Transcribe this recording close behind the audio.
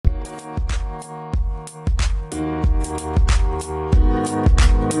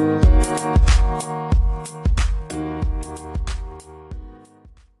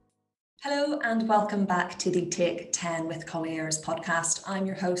welcome back to the Take 10 with Colliers podcast. I'm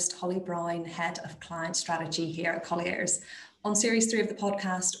your host, Holly Brown, Head of Client Strategy here at Colliers. On Series 3 of the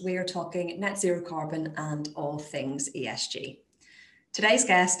podcast, we are talking net zero carbon and all things ESG. Today's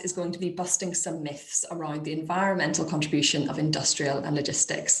guest is going to be busting some myths around the environmental contribution of industrial and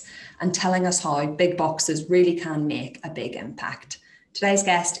logistics and telling us how big boxes really can make a big impact. Today's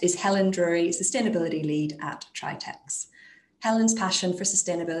guest is Helen Drury, Sustainability Lead at Tritax. Helen's passion for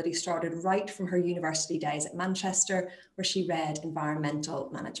sustainability started right from her university days at Manchester, where she read environmental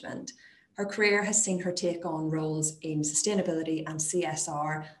management. Her career has seen her take on roles in sustainability and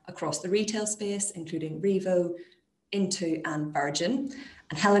CSR across the retail space, including Revo, Into and Virgin.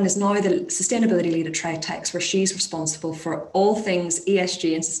 And Helen is now the sustainability lead at Tritax, where she's responsible for all things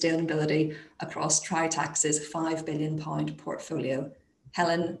ESG and sustainability across Tritax's £5 billion portfolio.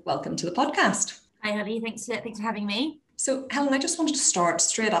 Helen, welcome to the podcast. Hi, Holly. Thanks for having me. So, Helen, I just wanted to start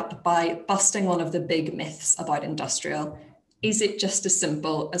straight up by busting one of the big myths about industrial. Is it just as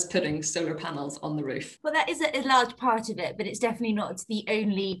simple as putting solar panels on the roof? Well, that is a large part of it, but it's definitely not the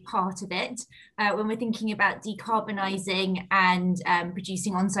only part of it. When we're thinking about decarbonising and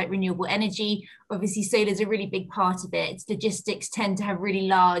producing on-site renewable energy, obviously solar is a really big part of it. Logistics tend to have really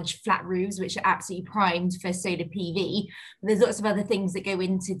large flat roofs, which are absolutely primed for solar PV. But there's lots of other things that go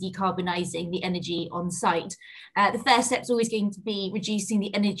into decarbonising the energy on site. The first step is always going to be reducing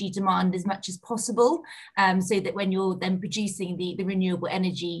the energy demand as much as possible, so that when you're then producing the renewable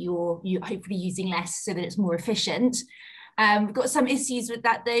energy, you're hopefully using less so that it's more efficient. We've got some issues with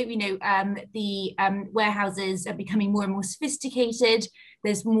that though. The warehouses are becoming more and more sophisticated.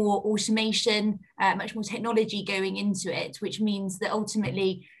 There's more automation, much more technology going into it, which means that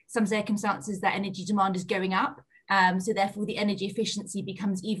ultimately some circumstances that energy demand is going up. So therefore the energy efficiency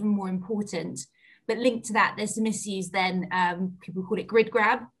becomes even more important. But linked to that, there's some issues then, people call it grid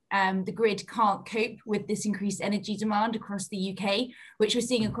grab. The grid can't cope with this increased energy demand across the UK, which we're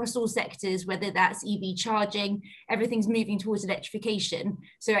seeing across all sectors, whether that's EV charging, everything's moving towards electrification.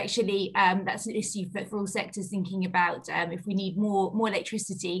 So actually, that's an issue for all sectors, thinking about if we need more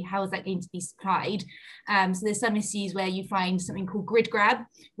electricity, how is that going to be supplied? So there's some issues where you find something called grid grab,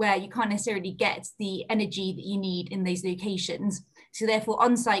 where you can't necessarily get the energy that you need in those locations. So therefore,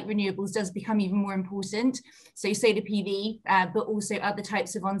 on-site renewables does become even more important. So solar PV, but also other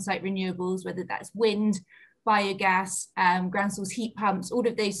types of on-site renewables, whether that's wind, biogas, ground source heat pumps, all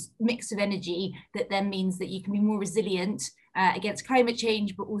of those mix of energy that then means that you can be more resilient against climate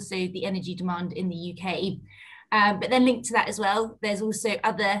change, but also the energy demand in the UK. But then linked to that as well, there's also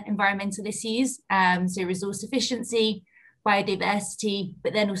other environmental issues, so resource efficiency, biodiversity,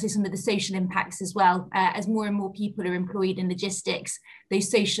 but then also some of the social impacts as well. As more and more people are employed in logistics,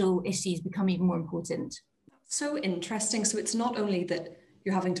 those social issues become even more important. So interesting. So it's not only that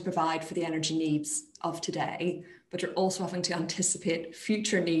you're having to provide for the energy needs of today, but you're also having to anticipate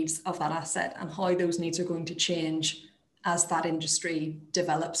future needs of that asset and how those needs are going to change as that industry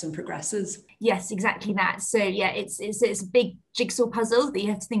develops and progresses. Yes, exactly that. So yeah, it's a big jigsaw puzzle that you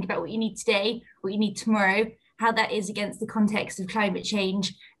have to think about what you need today, what you need tomorrow, how that is against the context of climate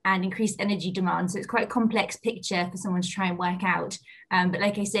change and increased energy demand. So it's quite a complex picture for someone to try and work out. But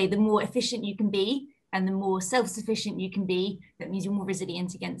like I say, the more efficient you can be and the more self-sufficient you can be, that means you're more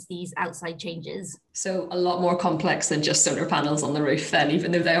resilient against these outside changes. So a lot more complex than just solar panels on the roof then,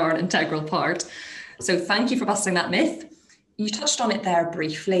 even though they are an integral part. So thank you for busting that myth. You touched on it there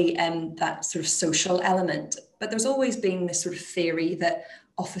briefly, that sort of social element, but there's always been this sort of theory that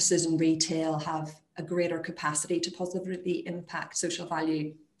offices and retail have a greater capacity to positively impact social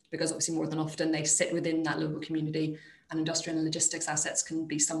value, because obviously more than often they sit within that local community, and industrial and logistics assets can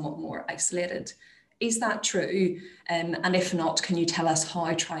be somewhat more isolated. Is that true? And if not, can you tell us how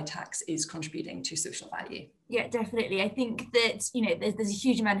Tritax is contributing to social value? Yeah, definitely. I think that, there's a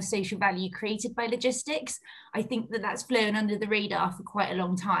huge amount of social value created by logistics. I think that that's flown under the radar for quite a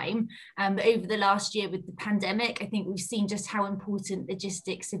long time. But over the last year with the pandemic, I think we've seen just how important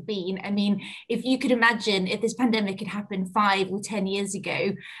logistics have been. I mean, if you could imagine if this pandemic had happened 5 or 10 years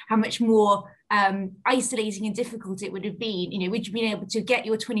ago, how much more isolating and difficult it would have been. Would you been able to get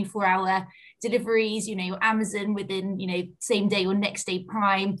your 24-hour deliveries, your Amazon within, same day or next day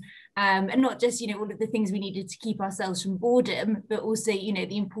prime, and not just, all of the things we needed to keep ourselves from boredom, but also,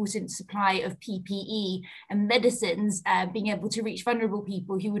 the important supply of PPE and medicines, being able to reach vulnerable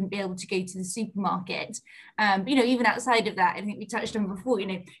people who wouldn't be able to go to the supermarket. Even outside of that, I think we touched on before, we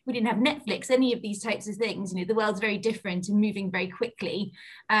didn't have Netflix, any of these types of things. The world's very different and moving very quickly.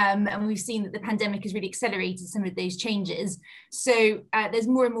 And we've seen that the pandemic has really accelerated some of those changes. So there's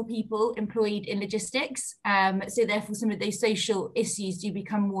more and more people employed in logistics. So therefore, some of those social issues do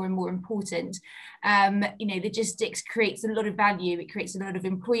become more and more important. Logistics creates a lot of value, it creates a lot of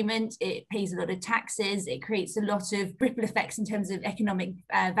employment, it pays a lot of taxes, it creates a lot of ripple effects in terms of economic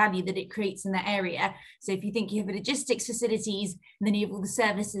value that it creates in that area. So if you think you have logistics facilities, and then you have all the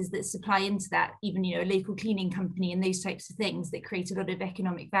services that supply into that, even a local cleaning company and those types of things that create a lot of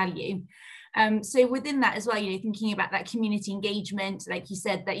economic value. So within that as well, thinking about that community engagement, like you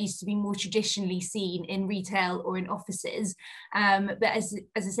said, that used to be more traditionally seen in retail or in offices. But as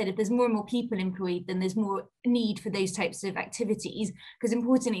I said, if there's more and more people employed, then there's more need for those types of activities, because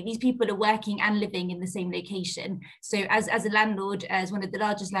importantly, these people are working and living in the same location. So as a landlord, as one of the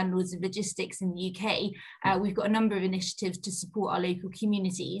largest landlords of logistics in the UK, we've got a number of initiatives to support our local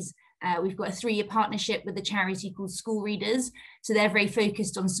communities. We've got a 3-year partnership with a charity called School Readers. So they're very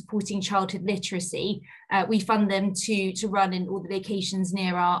focused on supporting childhood literacy. We fund them to run in all the locations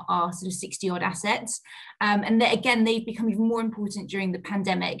near our sort of 60 odd assets. And again, they've become even more important during the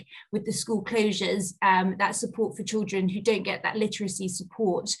pandemic with the school closures. That support for children who don't get that literacy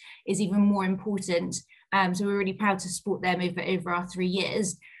support is even more important. So we're really proud to support them over our 3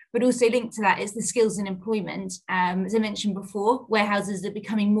 years. But also linked to that is the skills and employment. As I mentioned before, warehouses are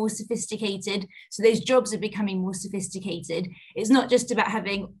becoming more sophisticated. So those jobs are becoming more sophisticated. It's not just about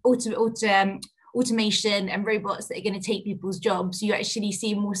having automation and robots that are going to take people's jobs. You actually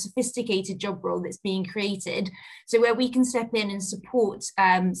see a more sophisticated job role that's being created. So where we can step in and support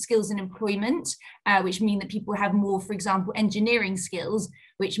skills and employment, which mean that people have more, for example, engineering skills,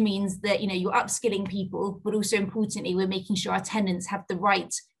 which means that you're upskilling people, but also importantly, we're making sure our tenants have the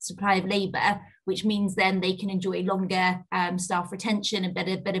right supply of labour, which means then they can enjoy longer staff retention and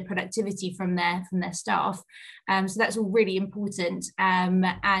better productivity from their staff. So that's all really important. And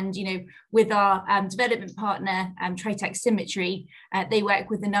with our development partner, Tritax Symmetry, they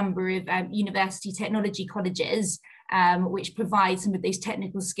work with a number of university technology colleges, which provide some of those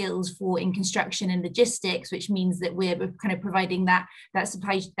technical skills in construction and logistics, which means that we're kind of providing that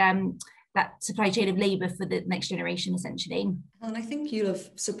supply chain of labour for the next generation, essentially. And I think you'll have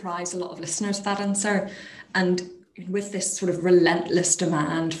surprised a lot of listeners with that answer. And with this sort of relentless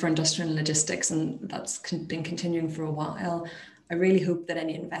demand for industrial logistics, and that's been continuing for a while, I really hope that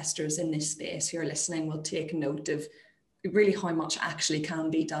any investors in this space who are listening will take note of really how much actually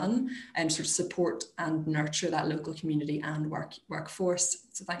can be done and sort of support and nurture that local community and workforce.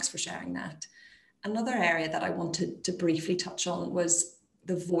 So thanks for sharing that. Another area that I wanted to briefly touch on was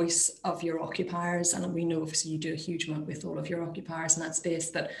the voice of your occupiers. And we know obviously you do a huge amount with all of your occupiers in that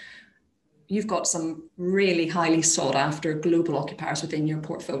space, but you've got some really highly sought after global occupiers within your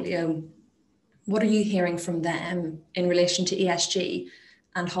portfolio. What are you hearing from them in relation to ESG?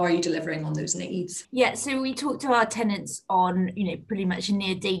 And how are you delivering on those needs? Yeah, so we talk to our tenants on, pretty much a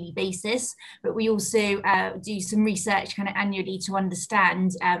near daily basis, but we also do some research kind of annually to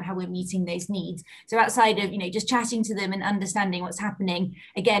understand how we're meeting those needs. So outside of, just chatting to them and understanding what's happening,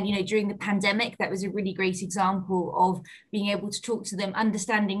 again, during the pandemic, that was a really great example of being able to talk to them,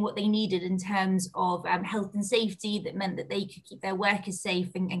 understanding what they needed in terms of health and safety. That meant that they could keep their workers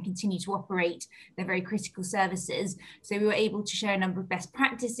safe and continue to operate their very critical services. So we were able to share a number of best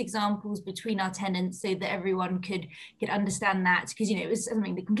practice examples between our tenants so that everyone could understand that, because it was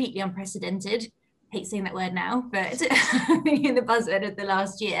something that completely unprecedented. Hate saying that word now, but in the buzzword of the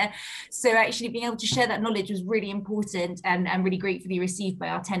last year. So actually being able to share that knowledge was really important and really gratefully received by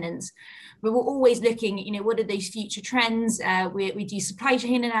our tenants. But we're always looking, what are those future trends? We do supply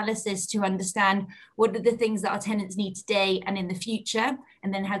chain analysis to understand what are the things that our tenants need today and in the future,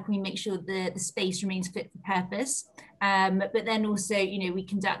 and then how can we make sure the space remains fit for purpose. But then also, we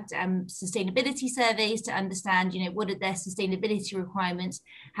conduct sustainability surveys to understand, what are their sustainability requirements?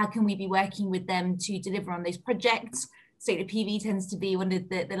 How can we be working with them to deliver on those projects? Solar PV tends to be one of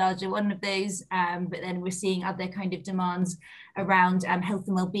the larger one of those, but then we're seeing other kind of demands around health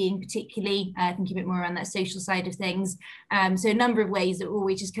and well-being, particularly thinking a bit more around that social side of things. So a number of ways that we're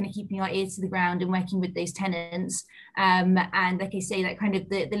always just kind of keeping our ears to the ground and working with those tenants. And like I say, that kind of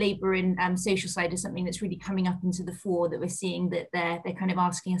the labour and social side is something that's really coming up into the fore that we're seeing that they're kind of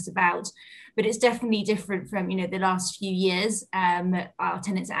asking us about. But it's definitely different from the last few years. Our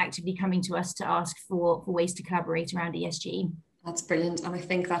tenants are actively coming to us to ask for ways to collaborate around ESG. That's brilliant, and I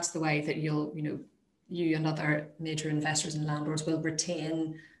think that's the way that you and other major investors and landlords will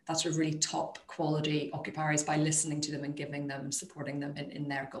retain that sort of really top quality occupiers by listening to them and giving them and supporting them in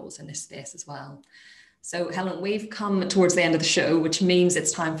their goals in this space as well. So Helen, we've come towards the end of the show, which means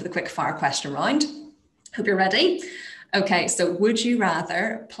it's time for the quick fire question round. Hope you're ready. Okay, so would you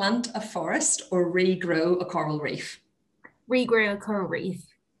rather plant a forest or regrow a coral reef? Regrow a coral reef.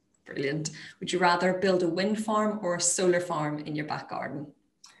 Brilliant. Would you rather build a wind farm or a solar farm in your back garden?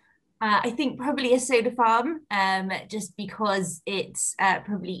 I think probably a solar farm, just because it's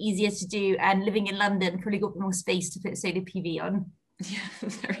probably easier to do, and living in London, probably got more space to put solar PV on. Yeah,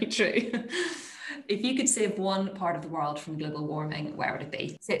 very true. If you could save one part of the world from global warming, where would it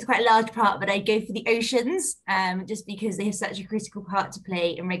be? So it's quite a large part, but I'd go for the oceans, just because they have such a critical part to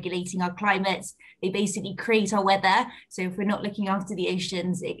play in regulating our climate. They basically create our weather. So if we're not looking after the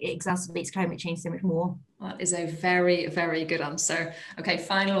oceans, it exacerbates climate change so much more. That is a very, very good answer. Okay,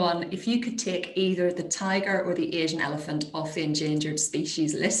 final one. If you could take either the tiger or the Asian elephant off the endangered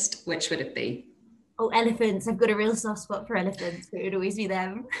species list, which would it be? Oh, elephants. I've got a real soft spot for elephants. So it would always be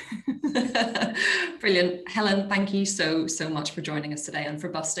them. Brilliant. Helen, thank you so much for joining us today and for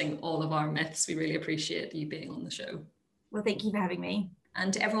busting all of our myths. We really appreciate you being on the show. Well, thank you for having me.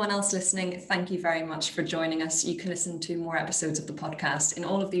 And to everyone else listening, thank you very much for joining us. You can listen to more episodes of the podcast in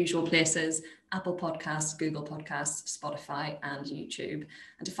all of the usual places: Apple Podcasts, Google Podcasts, Spotify, and YouTube.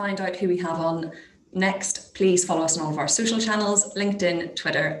 And to find out who we have on next, please follow us on all of our social channels: LinkedIn,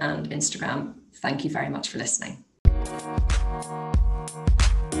 Twitter, and Instagram. Thank you very much for listening.